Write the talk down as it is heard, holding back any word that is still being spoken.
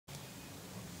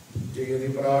जयति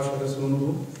पराशरसूनुः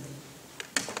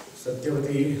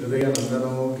सत्यवती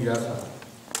हृदयनन्दनो व्यासः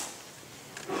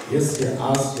यस्य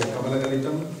आस्य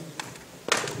कमलगलितं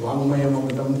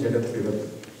वाङ्मयममृतं जगत्पिबति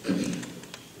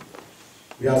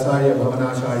व्यासाय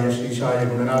भवनाशाय श्रीशाय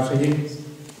गुणनाशये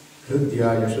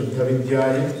हृद्याय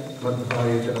शुद्धविद्याय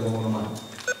मध्वाय च नमो नमः।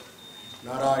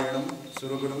 नारायणं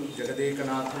सुरगुरुं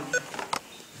जगदेकनाथं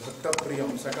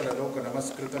भक्तप्रियं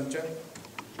सकललोकनमस्कृतं च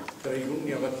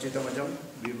त्रैगुण्यवर्जितमजं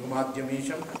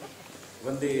विभुमाद्यमीशं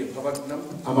वन्दे भवग्नम्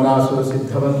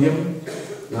अमरासुरसिद्धवन्द्यं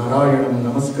नारायणं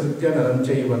नमस्कृत्य नरं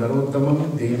चैव नरोत्तमं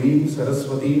देवीं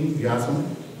सरस्वतीं व्यासं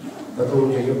ततो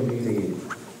जयमुदीरयेत्।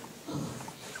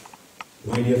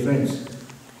 My dear friends,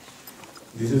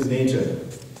 this is nature.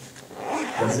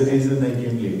 That's the reason I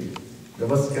came late. The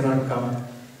bus cannot come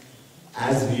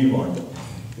as we want,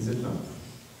 is it not?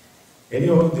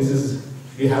 Anyhow,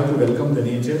 we have to welcome the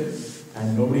nature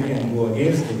and nobody can go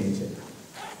against the nature.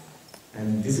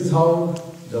 And this is how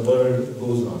the world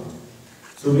goes on.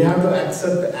 So we have to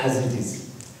accept as it is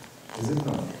it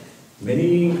not?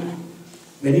 Many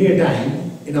a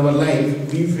time in our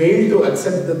life, we fail to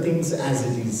accept the things as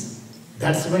it is.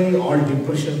 That's why all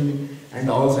depression and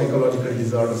all psychological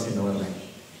disorders in our life.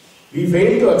 We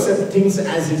fail to accept things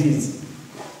as it is.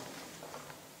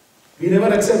 We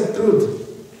never accept truth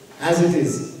as it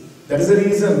is. That is the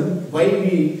reason why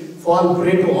we fall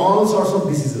prey to all sorts of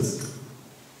diseases.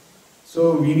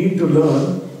 So we need to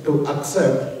learn to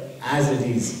accept as it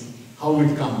is, how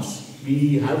it comes.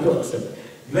 We have to accept.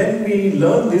 When we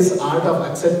learn this art of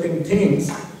accepting things,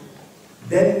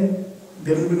 then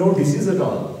there will be no disease at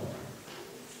all.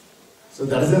 So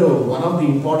that is one of the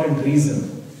important reasons.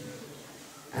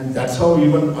 And that's how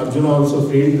even Arjuna also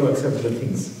failed to accept the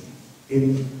things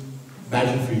in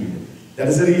battlefield. That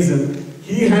is the reason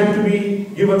he had to be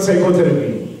given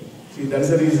psychotherapy. See, that is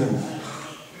the reason.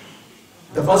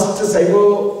 The first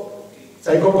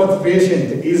psychopath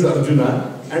patient is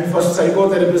Arjuna, and first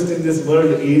psychotherapist in this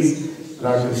world is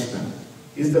Lord Krishna.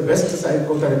 He is the best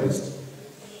psychotherapist.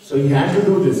 So he had to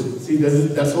do this. See,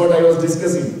 that's what I was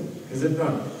discussing, is it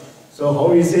not? So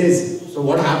how he says, so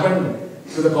what happened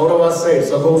to the Kauravas side?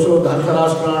 Saghosho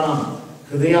dhartarashranam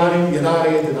hridayanim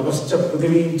yadarayat namaschap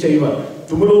prithivim chaiva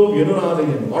tumulo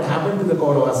yanunadayan. What happened to the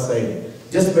Kauravas side?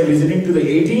 Just by listening to the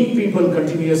 18 people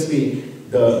continuously,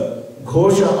 the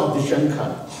ghosha of the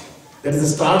Shankha. That is the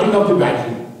starting of the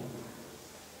battle.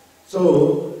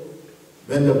 So,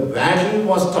 when the battle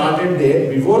was started there,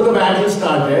 before the battle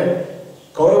started,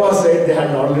 Kauravas side they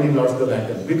had already lost the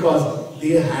battle because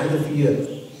they had the fear.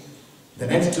 The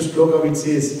next sloka which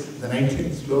says, the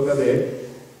 19th sloka there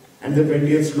and the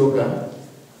 20th sloka,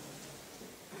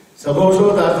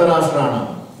 Saghosho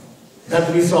dhartarashranam,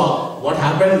 that we saw what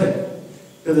happened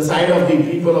to the side of the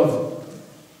people of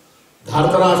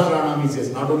Dhartarashtrana, he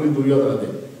says, not only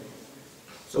Duryodhana.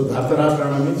 So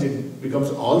Dhartarashtrana means it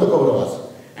becomes all the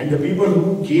Kauravas. And the people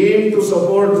who came to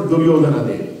support Duryodhana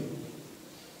there.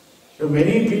 So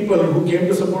many people who came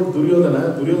to support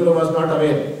Duryodhana, Duryodhana was not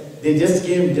aware. They just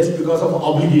came just because of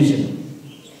obligation.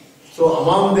 So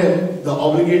among them, the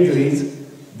obligatories,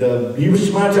 the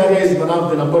Bhishmacharya is one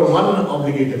of the number one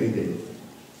obligatory there.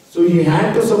 So he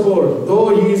had to support,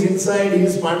 though he is inside, he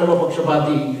is Pandava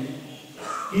Pakshapati,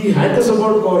 he had to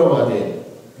support Kaurava there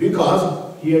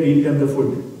because he had eaten the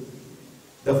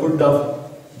food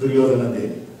of Duryodhana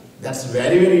there. That's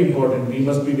very, very important. We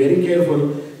must be very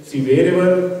careful. See,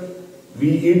 wherever we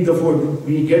eat the food,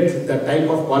 we get the type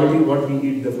of quality what we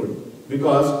eat the food.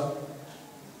 Because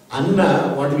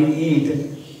Anna, what we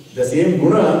eat, the same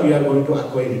guna we are going to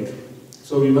acquire it.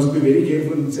 So we must be very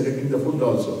careful in selecting the food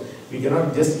also. We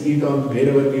cannot just eat on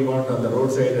wherever we want on the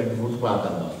roadside and footpath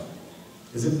and all.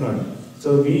 Is it not?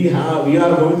 So we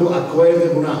are going to acquire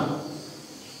the guna.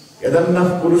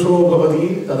 Yadannah purusho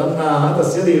bhavati tadannaha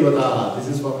tasya devataha. This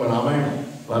is from Ramayana,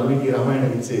 Valmiki Ramayana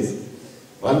which says.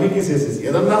 Valmiki says this.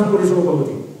 Yadannah purusho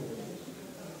bhavati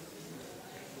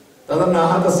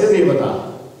tadannaha tasya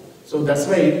devataha. So that's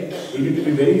why we need to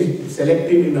be very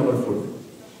selective in our food.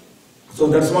 So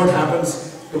that's what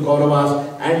happens to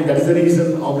Kauravas, and that is the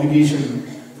reason obligation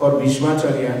for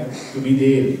Bhishmacharya to be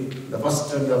there. The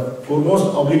first and the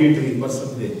foremost obligatory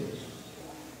person there.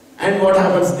 And what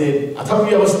happens there?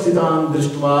 Athavyavasthitan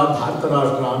drishtva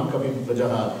dhartarashtran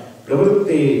kavivajaha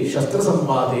pravritte shastra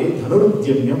sampade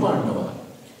dhanurudyamya pandava.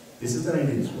 This is the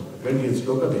 19th sloka, 20th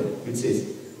sloka there, which says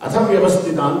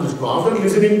Athavyavasthitan drishtva. After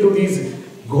listening to these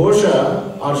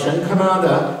ghosha or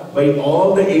shankhanada by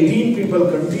all the 18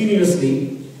 people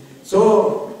continuously,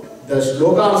 so the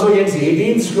sloka also ends,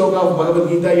 18th sloka of Bhagavad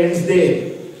Gita ends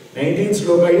there. 19th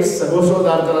sloka is Saghosho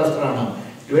dhartarashtrana.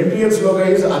 20th sloka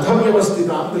is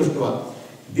Athavyavasthitam drishtva.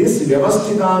 This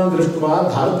Vyavasthitan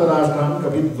Drishtva Dhartarashtraan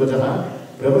Kapidvajaha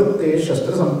Pravritte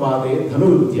Shastra Sampade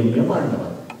Dhanurudyamya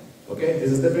Pandava. Okay,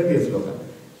 this is the 20th sloka.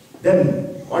 Then,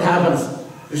 what happens?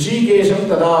 Rishikesham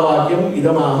Tadavakyam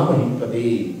Idamaha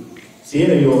Mahipati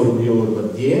Senayor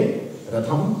Madhye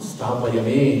Ratham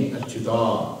Stapayame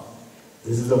Achyuta.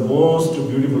 This is the most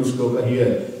beautiful sloka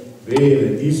here,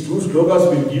 where these two slokas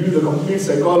will give you the complete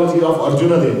psychology of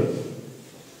Arjuna there.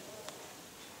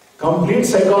 Complete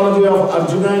psychology of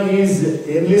Arjuna is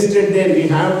enlisted there. We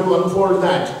have to unfold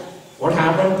that. What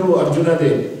happened to Arjuna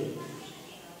there?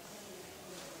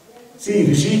 See,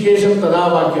 Rishikesham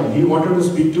Tadavakyam, he wanted to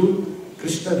speak to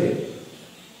Krishna there.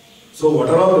 So what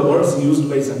are all the words used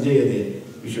by Sanjaya there?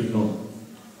 We should know.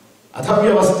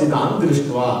 Athavyavasthitan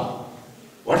Drishtva.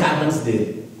 What happens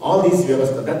there? All these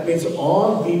Vyavastha, that means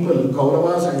all people,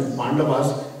 Kauravas and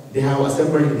Pandavas, they have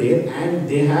assembled there and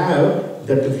they have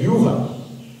that Vyuha,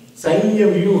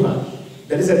 Sainya Vyuha.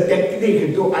 That is a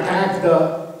technique to attack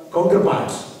the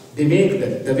counterparts. They make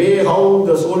that. The way how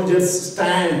the soldiers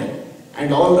stand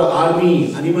and all the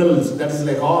army, animals, that is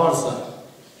like horse,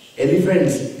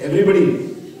 elephants, everybody,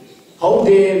 how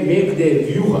they make their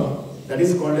Vyuha. That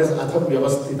is called as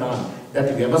Athavyavasthitan.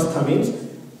 That Vyavastha means,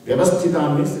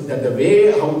 Vyavasthitan means that the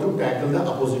way how to tackle the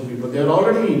opposite people. They are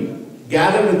already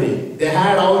gathered there. They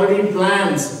had already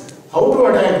plans how to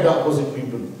attack the opposite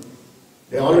people.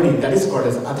 They already, that is called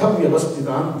as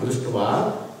Athavyavasthitan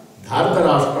Drishtva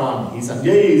Dhartarashtraan.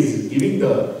 Sanjay is giving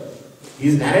he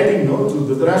is narrating to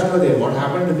Dhritarashtra there. What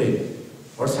happened there?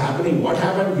 What's happening? What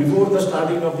happened before the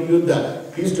starting of the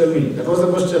Yuddha? Please tell me. That was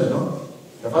the question, no?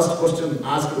 The first question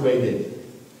asked by them.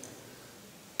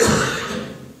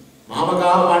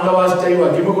 Mamaka Pandavas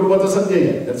Chaiva Kima Kurvata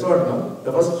Sanjaya. That's what, no?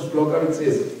 The first shloka it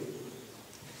says.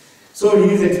 So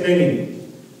he is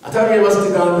explaining.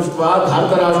 Athavyavasthitan Drishtva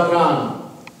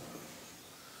Dhartarashtraan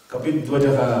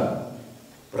Kapidvajaha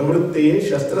Pravritte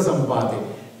Shastra Sampate.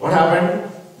 What happened?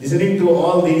 Listening to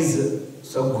all these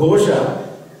Ghosha,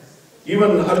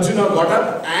 even Arjuna got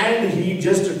up and he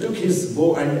just took his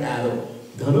bow and arrow.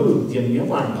 Dhanurudyamya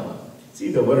Pandava.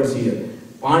 See the words here.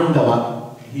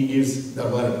 Pandava, he gives the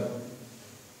word.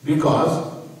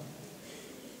 Because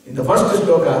in the first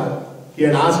shloka, he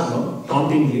had asked,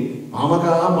 tauntingly,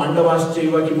 Mamaka Pandavas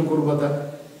Chaiva Kimu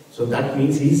Kurvata. So that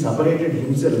means he separated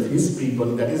himself, his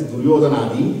people, that is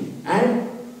Duryodhanadi and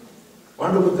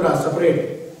Panduputra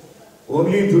separate.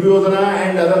 Only Duryodhana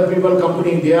and other people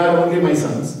company, they are only my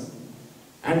sons.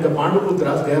 And the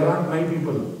Panduputras, they are not my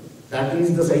people. That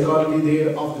is the psychology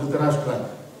there of Dhritarashtra.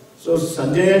 So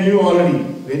Sanjaya knew already,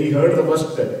 when he heard the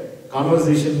first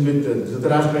conversation with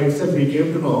Dhritarashtra itself, he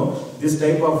came to know this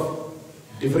type of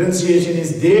differentiation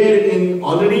is there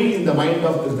already in the mind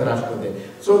of Dhritarashtra there.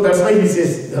 So that's why he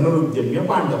says, Dhanurudyamya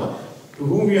Pandava. To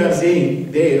whom you are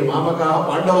saying there, Mamaka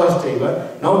Pandavas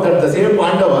Chaiva. Now that the same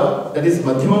Pandava, that is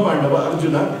Madhyama Pandava,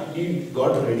 Arjuna, he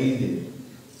got ready there.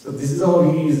 So this is how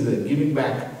he is giving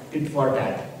back tit for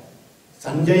tat.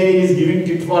 Sanjaya is giving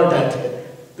tit for tat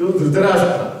to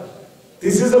Dhritarashtra.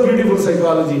 This is a beautiful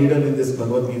psychology hidden in this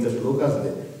Bhagavad Gita shlokas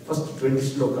there. First 20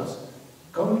 shlokas.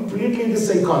 Completely this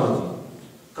psychology.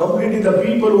 Completely the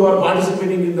people who are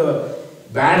participating in the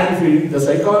battlefield, the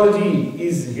psychology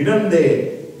is hidden there.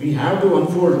 We have to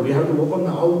unfold, we have to open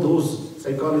all those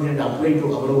psychology and apply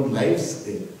to our own lives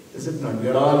there. Is it not? We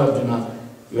are all Arjunas,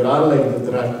 we are all like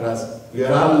Dhritarashtra, we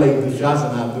are all like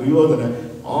Dushasana,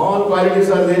 Duryodhana. All qualities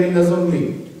are there in us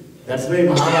only. That's why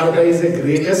Mahabharata is the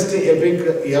greatest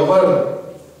epic ever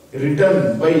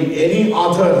written by any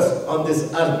authors on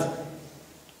this earth.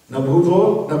 Na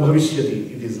bhuto, na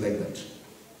bhavishyati. It is like that.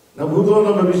 Na bhuto,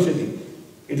 na bhavishyati.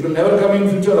 It will never come in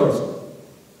future also.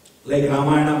 Like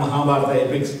Ramayana, Mahabharata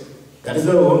epics. That is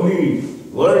the only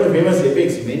world famous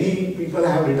epics. Many people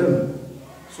have written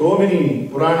so many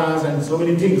Puranas and so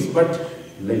many things, but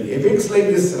like epics like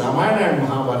this Ramayana and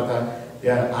Mahabharata, they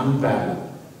are unparalleled.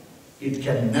 It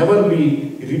can never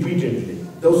be repeated.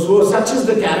 So such is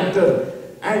the character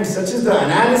and such is the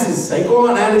analysis,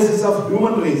 psychoanalysis of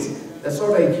human race. That's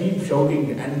what I keep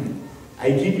shouting and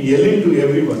I keep yelling to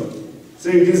everyone. So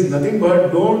it is nothing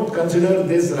but don't consider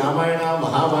this Ramayana,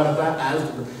 Mahabharata as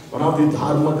one of the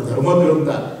dharma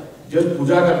grantha. Just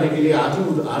puja karne ke liye,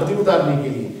 aarti utarne ke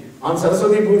liye. On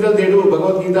Saraswati Puja they do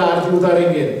Bhagavad Gita aarti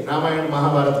utarenge, Ramayana,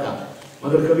 Mahabharata ka.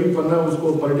 Magar kabhi panna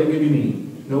usko paltenge bhi nahi.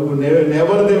 No,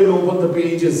 never they will open the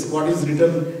pages, what is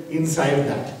written inside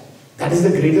that. That is the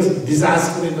greatest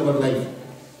disaster in our life.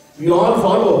 We all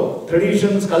follow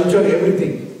traditions, culture,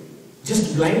 everything.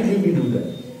 Just blindly we do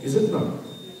that. Is it not?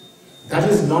 That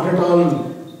is not at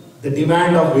all the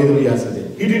demand of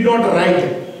S-VYASA. He did not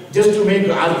write just to make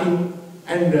arti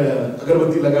and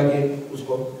agarbatti laga ke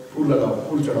usko फूल लगाओ,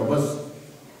 फूल चढ़ाओ, बस.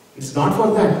 It's not for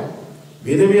that.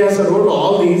 S-VYASA wrote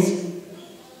all these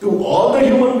to all the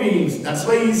human beings. That's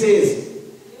why he says,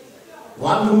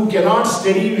 one who cannot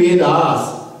study Vedas,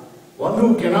 one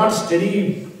who cannot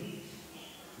study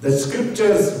the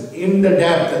scriptures in the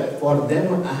depth, for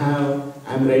them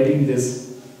I am writing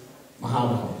this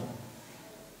Mahabharata.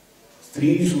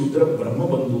 Stri Shudra Brahma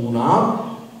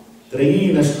Bandhunam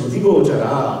Trayina Shruti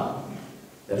Gochara.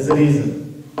 That is the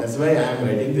reason. That's why I am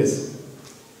writing this.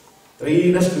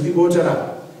 Trayina Shruti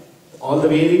Gochara. All the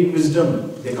Vedic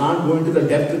wisdom, they can't go into the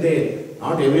depth there.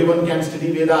 Not everyone can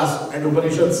study Vedas and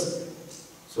Upanishads.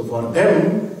 So for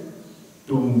them,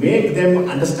 to make them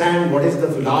understand what is the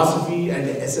philosophy and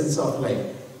the essence of life,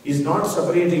 is not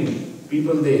separating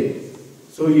people there.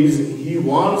 So he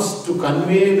wants to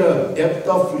convey the depth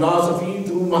of philosophy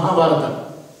through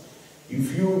Mahabharata.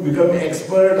 If you become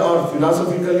expert or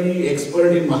philosophically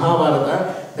expert in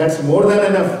Mahabharata, that's more than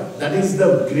enough. That is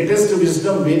the greatest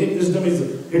wisdom. Vedic wisdom is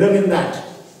hidden in that.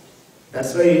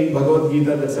 That's why in Bhagavad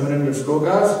Gita, the 700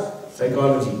 shlokas,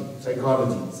 psychology.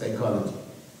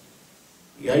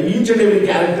 Yeah, each and every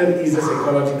character is a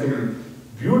psychological,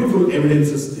 beautiful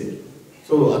evidences there.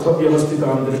 So,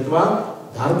 Atha-vyavasthitam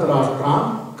drishtva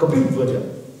dhartarashtram kapidvaja.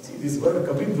 See, this word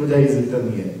kapidvaja is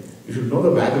written here. You should know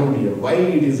the background here, why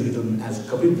it is written as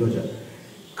kapidvaja.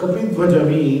 Kapidvaja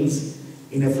means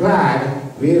in a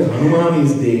flag where Hanuman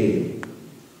is there.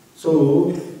 So,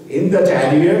 in the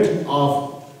chariot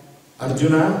of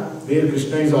Arjuna, where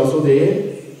Krishna is also there,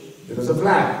 there is a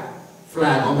flag.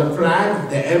 On the flag,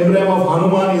 the emblem of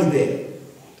Hanuman is there.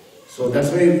 So that's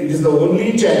why it is the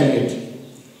only chariot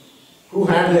who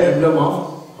had the emblem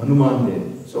of Hanuman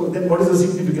there. So then what is the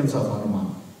significance of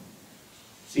Hanuman?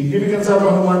 Significance of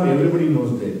Hanuman, everybody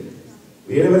knows that.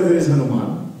 Wherever there is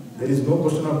Hanuman, there is no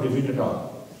question of defeat at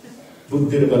all.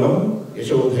 Buddhir balam,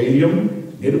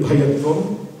 yashodhairyam,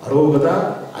 nirbhayatvam,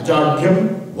 arogata,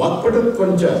 achadhyam,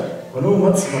 vakpatatvancha,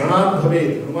 Hanumat smaranat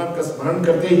bhavet. Hanuman ka smaran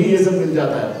karte hi ye sab mil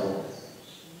jata hai.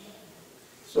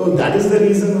 So that is the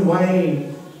reason why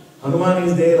Hanuman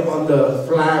is there on the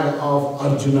flag of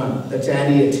Arjuna, the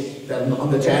chariot,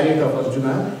 on the chariot of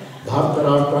Arjuna,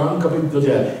 Bhartarashtram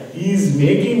Kapidvaja. He is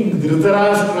making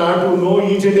Dhritarashtra to know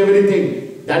each and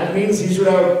everything. That means he should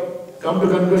have come to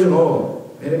conclusion,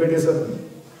 oh, mere bete sab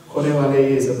khone wale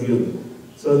ye sab yudh.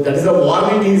 So that is the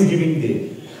warning he is giving there.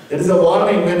 That is the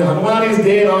warning when Hanuman is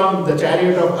there on the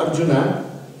chariot of Arjuna.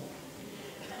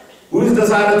 Who is the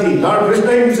Sarathi? Lord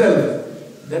Krishna himself.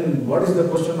 Then what is the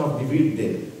question of defeat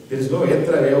there? There is no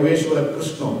yatra yaveshwara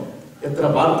Krishna,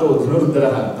 yatra bharto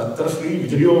dhanurdharaha, tatra shri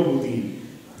vijriyo bhuti,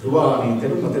 dhruvani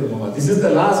terumatirmama. This is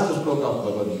the last shloka of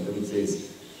Bhagavad Gita which says.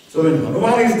 So when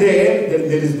Hanuman is there, then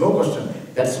there is no question.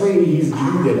 That's why he is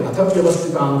giving there.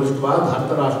 Atha-vyavasthitam drishtva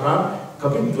dhartarashtra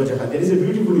kapidvajaha. There is a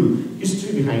beautiful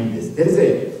history behind this. There is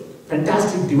a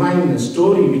fantastic divine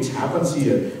story which happens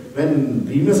here. When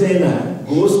Bhimasena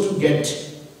goes to get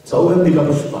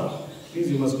Saugandhika Pushpa. Please,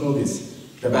 you must know this,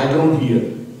 the background here.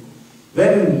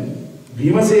 When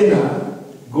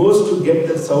Bhimasena goes to get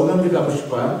the Saugandhika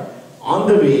Pushpa, on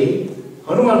the way,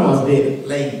 Hanuman was there,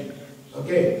 lying.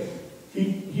 Okay?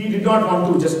 He did not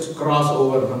want to just cross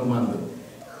over Hanuman.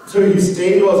 So his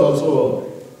tail was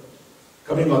also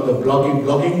coming on the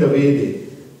blocking the way there.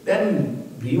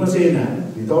 Then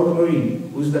Bhimasena, without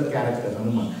knowing who is that character,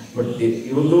 Hanuman. But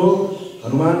even though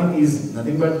Hanuman is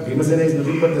nothing but, Bhimasena is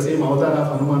nothing but the same avatar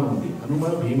of Hanuman only.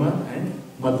 Hanuman, Bhima and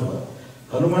Madhva.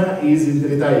 Hanuman is in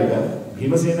Treta Yuga,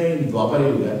 Bhimasena in Dwapara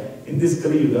Yuga, in this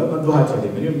Kali Yuga,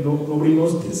 Madhvacharya. Nobody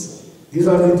knows this. These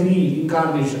are the three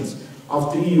incarnations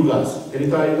of three Yugas, Treta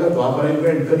Yuga, Dwapara Yuga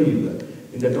and Kali Yuga.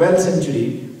 In the 12th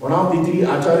century, one of the three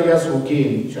Acharyas who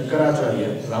came,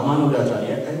 Shankaracharya,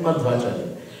 Ramanujacharya and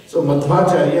Madhvacharya. So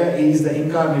Madhvacharya is the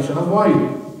incarnation of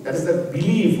Vayu. That is the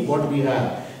belief what we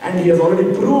have. And he has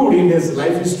already proved in his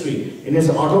life history, in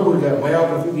his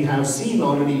autobiography, we have seen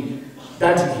already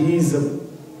that he is a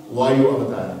Vayu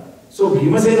avatar. So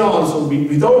Bhimasena also,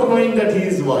 without knowing that he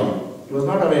is Vayu, he was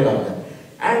not aware of that.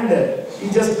 And he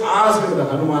just asked the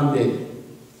Hanuman there,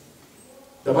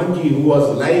 the monkey who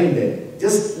was lying there,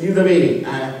 just leave the way,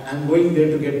 I am going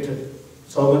there to get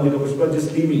Saugandhika Pushpa,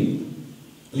 just leave me,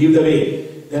 leave the way.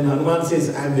 Then Hanuman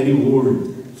says, I am very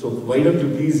old, so why don't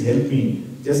you please help me,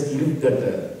 just lift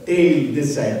that tail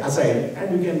this side, aside,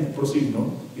 and you can proceed,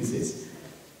 no, he says.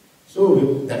 So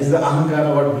that is the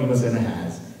ahankara what Bhimasena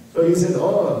has. So he said,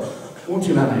 oh,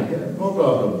 no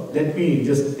problem, let me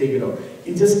just take it out.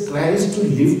 He just tries to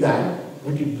lift that,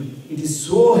 but it is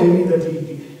so heavy that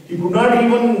he could not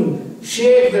even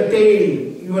shake the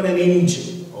tail even an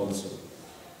inch also.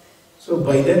 So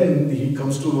by then he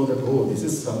comes to know that, oh, this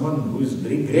is someone who is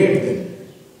very great then.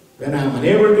 When I am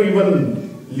unable to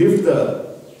even lift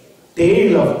the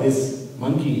tail of this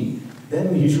monkey,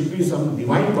 then he should be some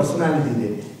divine personality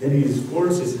there. Then he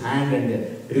folds his hand and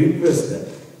requests that.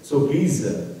 So please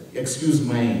excuse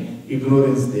my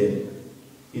ignorance there.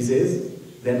 He says,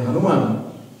 then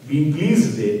Hanuman, being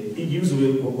pleased there, he gives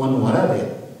one vara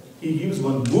there. He gives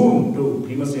one boon to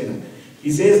Bhimasena.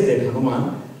 He says that,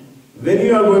 Hanuman, when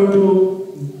you are going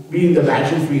to be in the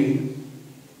battlefield,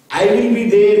 I will be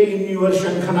there in your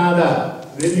Shankhanada.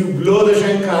 When you blow the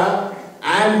Shankha,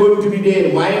 I am going to be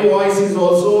there. My voice is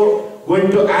also going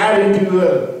to add into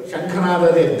your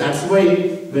Shankhanada there. That's why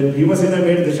when Bhimasena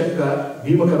made the Shankha,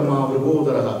 Bhimakarma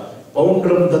Vrabodaraha,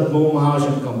 Poundram Dadmo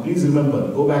Mahashankam. Please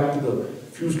remember, go back to the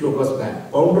few shlokas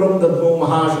back. Poundram Dadmo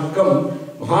Mahashankam,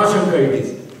 Mahashanka it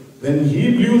is. When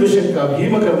he blew the Shankha,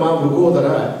 Bhimakarma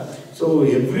Vrabodaraha, so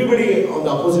everybody on the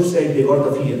opposite side, they got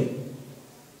the fear.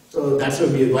 So that's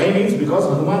why means because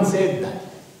Hanuman said that.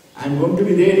 I am going to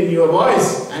be there in your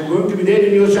voice. I am going to be there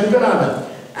in your Shankarada.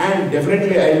 And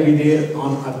definitely I will be there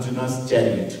on Arjuna's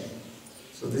chariot.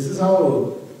 So this is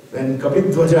how, when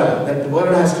Kapidvaja, that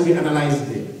word has to be analyzed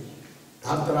there.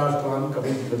 Dhartarashtravan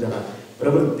Kapidvaja,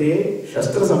 Pravritte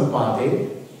Shastra Sampate,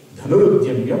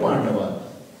 Dhanurudyamya Pandava.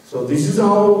 So this is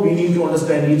how we need to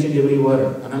understand each and every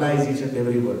word, analyze each and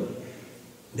every word.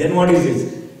 Then what is this?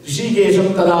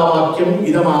 Rishikesham Tadavakyam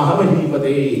Idamaha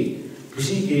Mahipate.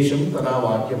 Rishikesham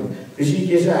Tadavakyam.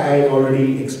 Rishikesha, I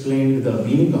already explained the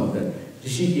meaning of that.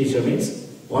 Rishikesha means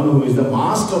one who is the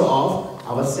master of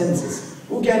our senses.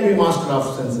 Who can be master of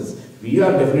senses? We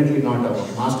are definitely not a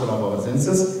master of our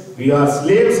senses. We are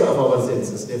slaves of our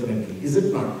senses, definitely. Is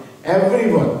it not?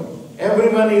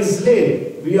 Everyone is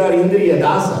slave. We are Indriya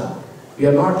Dasa. We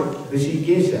are not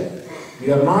Rishikesha.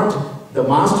 We are not the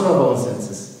master of our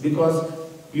senses because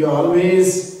we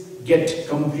always get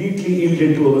completely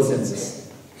yielded to our senses.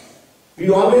 We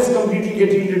always completely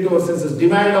get yielded to our senses.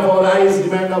 Demand of our eyes,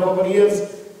 demand of our ears.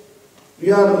 We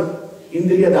are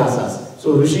Indriya Dasas.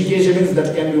 So Rishikesha means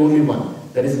that can be only one.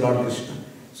 That is Lord Krishna.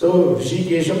 So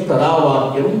Rishikesham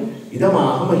Taravakyam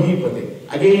Idamaha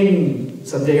Mahipate. Again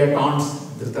Sanjaya taunts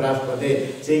Dhritarashtra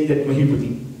saying that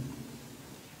Mahipati.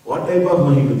 What type of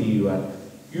Mahipati you are?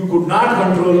 You could not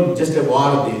control just a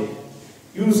war there.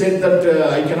 You said that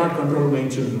I cannot control my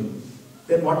children.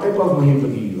 Then what type of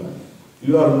Mahipati you are?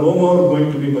 You are no more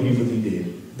going to be Mahipati there.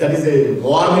 That is a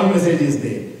warning message is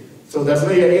there. So that's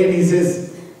why again he says,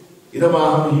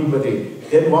 Idamaha Mahipate.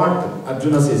 Then what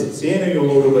Arjuna says?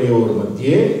 Senayor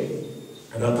Madhye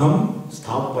Ratham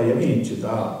Sthapayami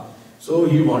Ichuta. So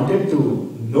he wanted to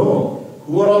know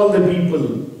who are all the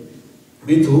people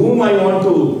with whom I want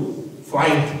to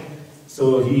fight.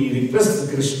 So he requests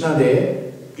Krishna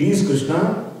there, please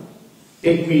Krishna,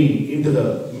 take me into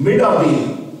the mid of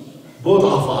both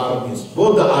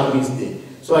the armies there.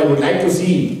 So I would like to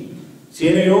see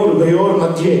Senayor Ubhayor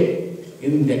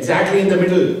Madhye, exactly in the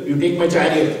middle, you take my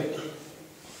chariot.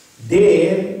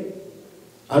 There,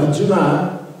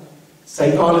 Arjuna,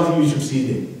 psychology you should see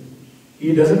there.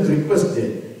 He doesn't request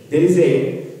there. There is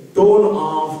a tone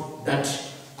of that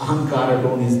ahankara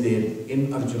tone is there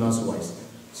in Arjuna's voice.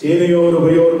 Senayor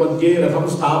Ubhayor Madhye Ratham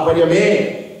Sthapaya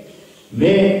Me.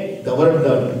 Me, the word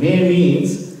Me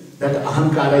means that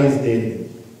ahankara is there.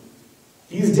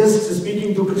 He is just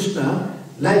speaking to Krishna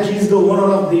like he is the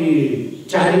owner of the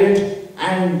chariot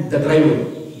and the driver.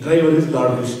 Driver is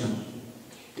Lord Krishna.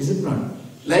 Is it not?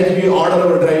 Like we order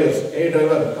our drivers. Hey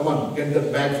driver, come on, get the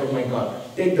bag from my car.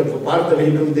 Take the park the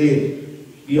vehicle there.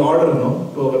 We order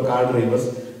to our car drivers.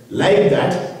 Like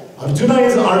that, Arjuna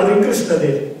is ordering Krishna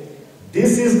there.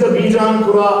 This is the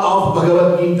Bijankura of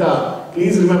Bhagavad Gita.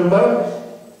 Please remember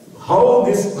how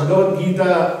this Bhagavad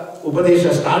Gita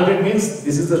Upadesha started means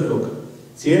this is the sloka.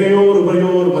 Senayor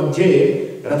Ubhayor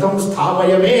Madhye Ratham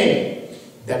Sthapaya Me.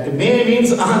 That Me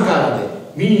means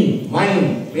ahankara. Me,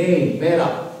 mine, me,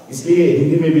 mera. इसलिए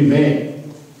हिंदी में भी मैं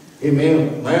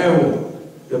हूँ.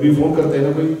 जब भी phone करते हैं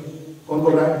ना कोई, कौन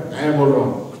बोल रहा है? मैं बोल रहा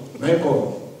हूँ. मैं कौन?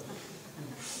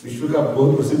 विश्व का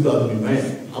बहुत प्रसिद्ध आदमी मैं.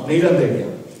 आप नहीं जानते क्या?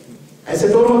 ऐसे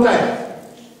टोन होता है.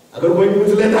 अगर कोई पूछ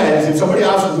लेता है, if somebody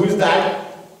asks who is that,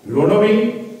 you don't know me,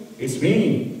 it's me.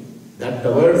 That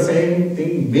the word same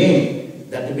thing me.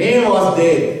 That me was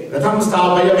there. Ratham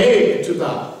Sthapaya Me Achyuta.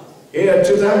 Hey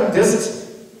Achyuta, just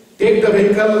take the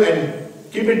vehicle and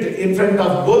keep it in front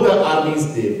of both the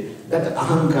armies there. That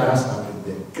ahankara started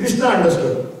there. Krishna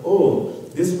understood, oh,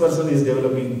 this person is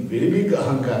developing very big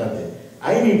ahankara there.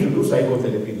 I need to do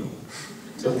psychotherapy now.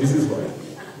 So this is why.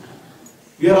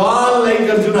 We are all like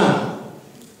Arjuna,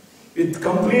 with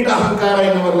complete ahankara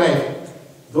in our life.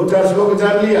 2-4 श्लोक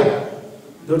जान लिया,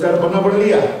 2-4 पन्ना पढ़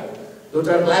लिया,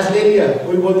 2-4 class ले लिया,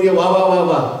 कोई बोल दिया वाह वाह वाह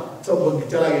वाह, सब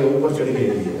चला गया, ऊपर चढ़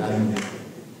गया आदमी।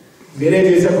 मेरे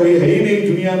जैसा कोई है ही नहीं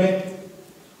दुनिया में,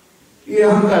 ये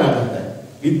अहंकार आता है।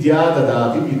 विद्या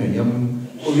ददाति विनयम,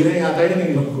 वो विनय आता ही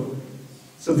नहीं हमको।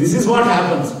 So this is what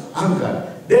happens, ahankar.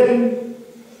 Then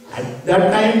at that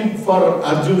time for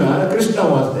Arjuna, Krishna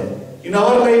was there. In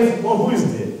our life, who is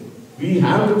there? We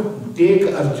have to take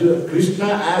Arjuna, Krishna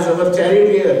as our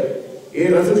charioteer. ये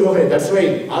रथ जो है, that's why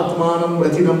आत्मानं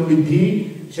रथिनं विद्धि,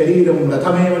 शरीरं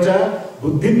रथमेव च,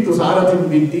 बुद्धिं तु सारथिं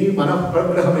विद्धि, मनः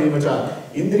प्रग्रहमेव च,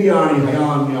 इन्द्रियाणि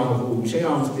हयान्याहुः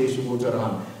विषयांस्तेषु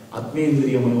गोचरान्,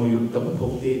 आत्मेन्द्रिय मनोयुक्तं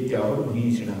भोक्तेत्याहुः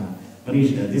मनीषिणः.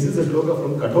 Manishna. This is a shloka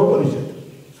from Kathopanishad.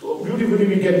 So beautifully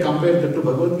we can compare that to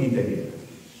Bhagavad Gita here.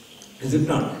 Is it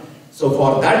not? So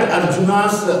for that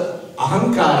Arjuna's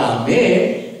ahankara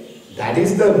may, that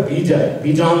is the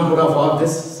Bijankura for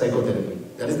this psychotherapy.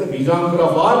 That is the Bijankura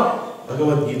for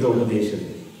Bhagavad Gita Upadesha.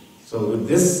 So with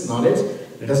this knowledge,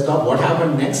 let us talk what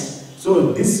happened next.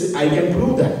 So this I can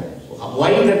prove that.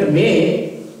 Why that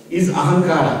may is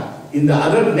ahankara. In the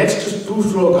other next 2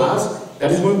 shlokas,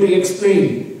 that is going to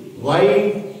explain why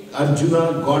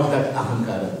Arjuna got that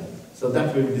ahankara. So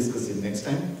that we will discuss in next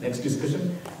time, next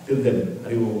discussion. Till then,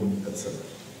 Hari Om Tat Sat.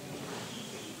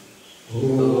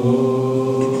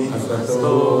 Om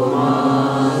Asato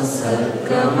Ma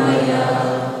Satgamaya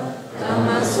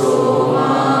Tamaso Ma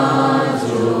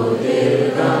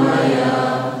Jyotirgamaya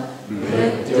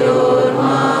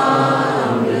Mrityorma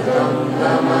Amritam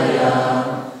Gamaya.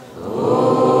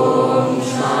 Om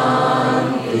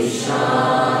Shanti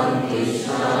Shanti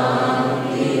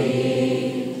Shanti.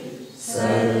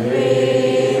 Sarve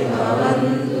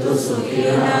bhavantu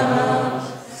sukhinah,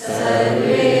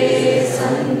 sarve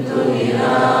santu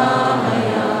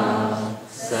niramaya,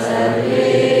 sarve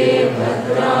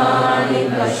bhadrani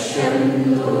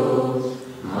pashyantu,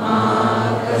 ma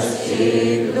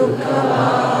kaschid dukha